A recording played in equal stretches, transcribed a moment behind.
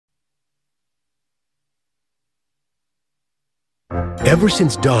Ever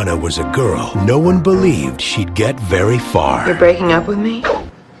since Donna was a girl, no one believed she'd get very far. You're breaking up with me?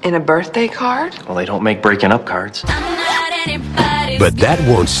 In a birthday card? Well, they don't make breaking up cards. But that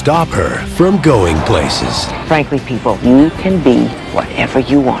won't stop her from going places. Frankly, people, you can be whatever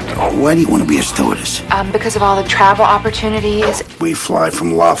you want. Why do you want to be a stewardess? Because of all the travel opportunities. We fly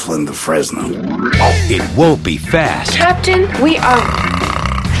from Laughlin to Fresno. It won't be fast. Captain, we are...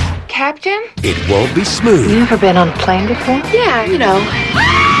 Captain? It won't be smooth. You ever been on a plane before? Yeah, you know.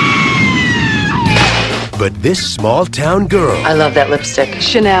 But this small-town girl I love that lipstick.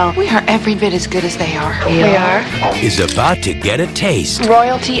 Chanel. We are every bit as good as they are. We are. is about to get a taste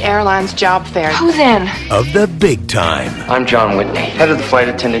Royalty Airlines job fair. Who then? of the big time. I'm John Whitney, head of the flight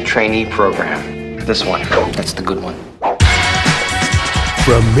attendant trainee program. This one, that's the good one.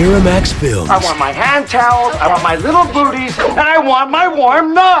 From Miramax Films, I want my hand towels, I want my little booties, and I want my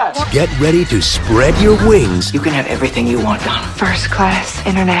warm nuts! get ready to spread your wings You can have everything you want, Donna. First Class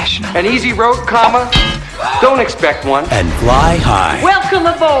International. An easy road, comma, don't expect one. and fly high. Welcome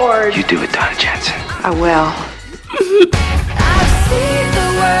aboard. You do it, Donna Jensen. I will.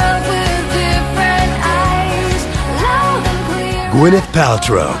 Gwyneth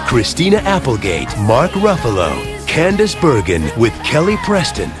Paltrow, Christina Applegate, Mark Ruffalo, Candace Bergen with Kelly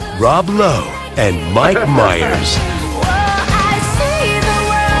Preston, Rob Lowe, and Mike Myers.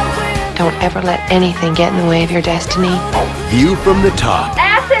 Don't ever let anything get in the way of your destiny. View from the top.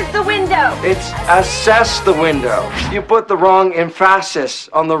 Access the window. It's assess the window. You put the wrong emphasis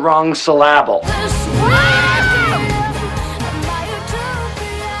on the wrong syllable.